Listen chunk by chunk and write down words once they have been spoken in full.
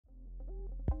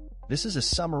This is a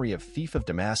summary of Thief of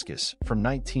Damascus from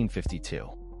 1952,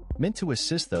 meant to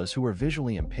assist those who are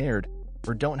visually impaired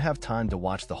or don't have time to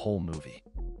watch the whole movie.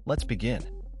 Let's begin.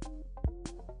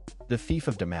 The Thief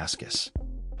of Damascus.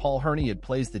 Paul Herniad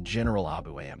plays the General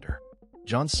Abu Amr.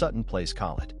 John Sutton plays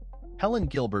Khalid. Helen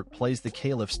Gilbert plays the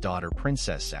Caliph's daughter,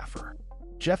 Princess Safar.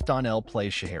 Jeff Donnell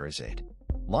plays Scheherazade.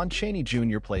 Lon Chaney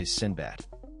Jr. plays Sinbad.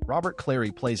 Robert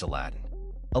Clary plays Aladdin.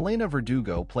 Elena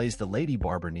Verdugo plays the Lady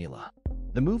Barbarnila.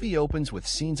 The movie opens with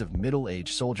scenes of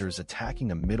middle-aged soldiers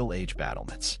attacking a middle-aged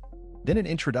battlements. Then an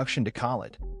introduction to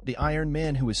Khalid, the Iron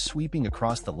Man who is sweeping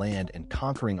across the land and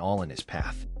conquering all in his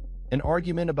path. An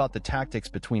argument about the tactics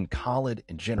between Khalid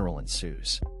and General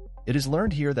ensues. It is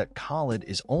learned here that Khalid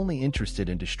is only interested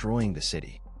in destroying the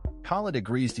city. Khalid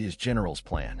agrees to his general's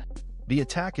plan. The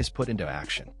attack is put into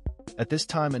action. At this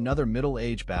time, another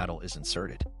middle-aged battle is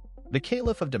inserted. The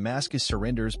Caliph of Damascus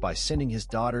surrenders by sending his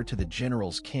daughter to the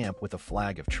general's camp with a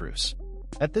flag of truce.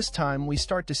 At this time, we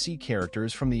start to see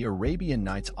characters from the Arabian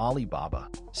Nights: Ali Baba,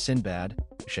 Sinbad,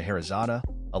 Scheherazade,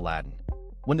 Aladdin.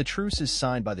 When the truce is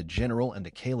signed by the general and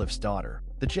the Caliph's daughter,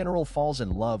 the general falls in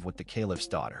love with the Caliph's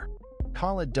daughter.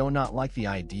 Khalid do not like the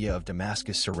idea of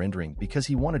Damascus surrendering because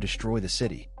he want to destroy the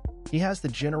city. He has the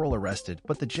general arrested,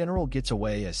 but the general gets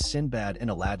away as Sinbad and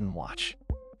Aladdin watch.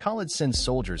 Khalid sends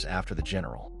soldiers after the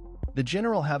general. The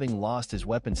general, having lost his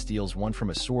weapon, steals one from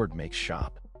a sword maker's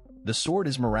shop. The sword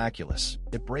is miraculous.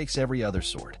 It breaks every other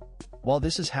sword. While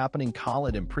this is happening,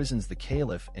 Khalid imprisons the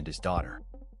Caliph and his daughter.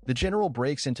 The general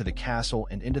breaks into the castle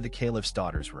and into the Caliph's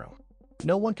daughter's room.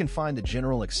 No one can find the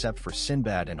general except for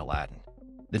Sinbad and Aladdin.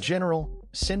 The general,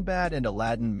 Sinbad, and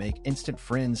Aladdin make instant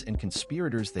friends and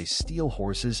conspirators. They steal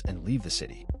horses and leave the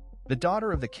city. The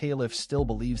daughter of the Caliph still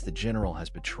believes the general has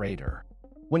betrayed her.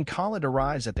 When Khalid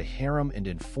arrives at the harem and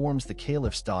informs the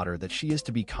Caliph's daughter that she is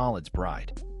to be Khalid's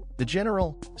bride, the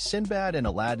general, Sinbad, and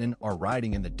Aladdin are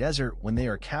riding in the desert when they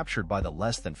are captured by the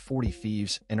less than 40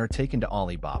 thieves and are taken to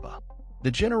Ali Baba.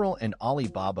 The general and Ali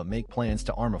Baba make plans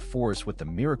to arm a force with the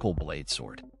miracle blade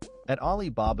sword. At Ali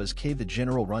Baba's cave, the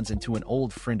general runs into an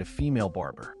old friend, a female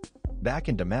barber. Back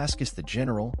in Damascus, the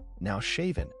general, now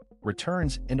shaven,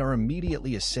 returns and are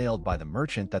immediately assailed by the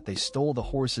merchant that they stole the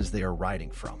horses they are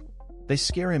riding from. They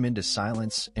scare him into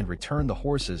silence and return the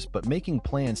horses, but making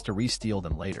plans to re-steal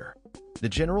them later. The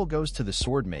general goes to the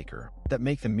sword maker that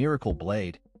make the miracle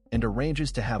blade and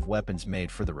arranges to have weapons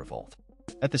made for the revolt.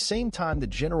 At the same time, the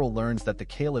general learns that the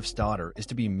Caliph's daughter is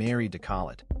to be married to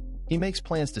Khalid. He makes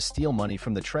plans to steal money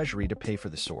from the treasury to pay for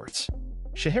the swords.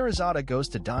 Scheherazade goes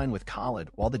to dine with Khalid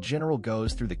while the general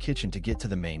goes through the kitchen to get to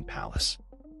the main palace.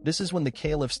 This is when the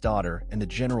Caliph's daughter and the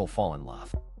general fall in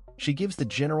love. She gives the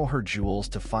general her jewels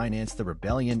to finance the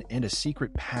rebellion and a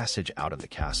secret passage out of the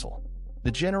castle.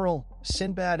 The general,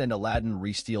 Sinbad, and Aladdin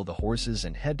re-steal the horses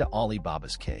and head to Ali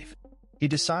Baba's cave. He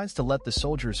decides to let the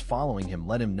soldiers following him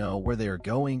let him know where they are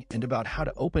going and about how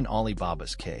to open Ali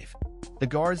Baba's cave. The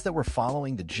guards that were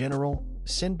following the general,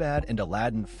 Sinbad, and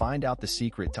Aladdin find out the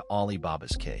secret to Ali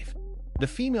Baba's cave. The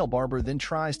female barber then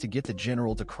tries to get the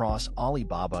general to cross Ali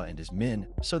Baba and his men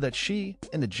so that she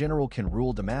and the general can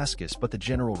rule Damascus, but the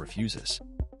general refuses.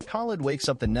 Khalid wakes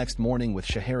up the next morning with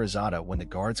Scheherazade when the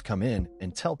guards come in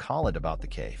and tell Khalid about the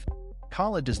cave.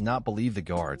 Khalid does not believe the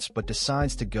guards but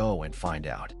decides to go and find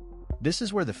out. This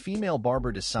is where the female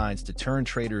barber decides to turn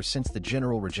traitor since the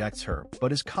general rejects her,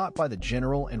 but is caught by the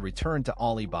general and returned to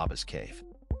Ali Baba's cave.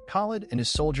 Khalid and his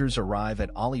soldiers arrive at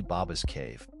Ali Baba's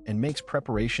cave and makes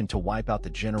preparation to wipe out the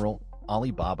general,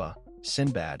 Ali Baba,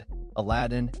 Sinbad,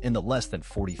 Aladdin, and the less than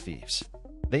 40 thieves.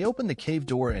 They open the cave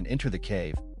door and enter the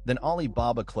cave, then Ali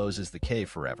Baba closes the cave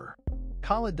forever.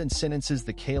 Khalid then sentences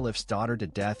the Caliph's daughter to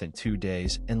death in 2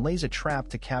 days and lays a trap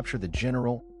to capture the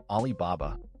general, Ali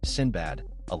Baba, Sinbad,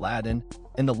 Aladdin,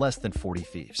 and the less than 40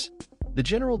 thieves. The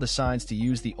general decides to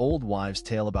use the old wives'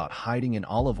 tale about hiding in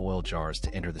olive oil jars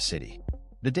to enter the city.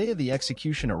 The day of the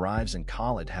execution arrives and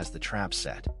Khalid has the trap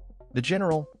set. The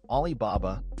general, Ali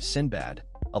Baba, Sinbad,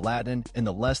 Aladdin, and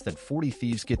the less than 40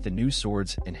 thieves get the new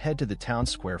swords and head to the town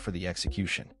square for the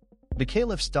execution. The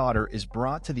Caliph's daughter is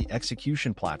brought to the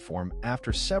execution platform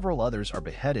after several others are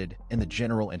beheaded and the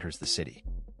general enters the city.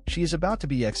 She is about to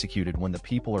be executed when the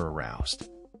people are aroused.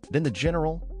 Then the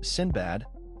general, Sinbad,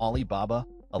 Ali Baba,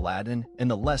 Aladdin, and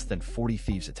the less than 40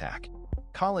 thieves attack.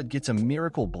 Khalid gets a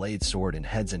miracle blade sword and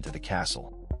heads into the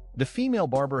castle. The female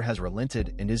barber has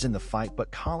relented and is in the fight,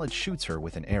 but Khalid shoots her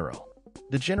with an arrow.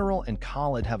 The general and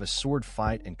Khalid have a sword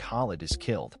fight and Khalid is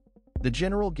killed. The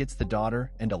general gets the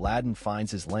daughter and Aladdin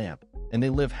finds his lamp, and they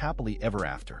live happily ever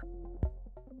after.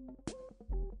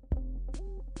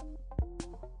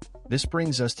 This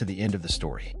brings us to the end of the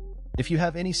story. If you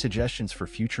have any suggestions for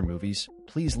future movies,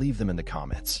 please leave them in the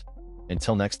comments.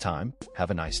 Until next time,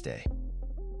 have a nice day.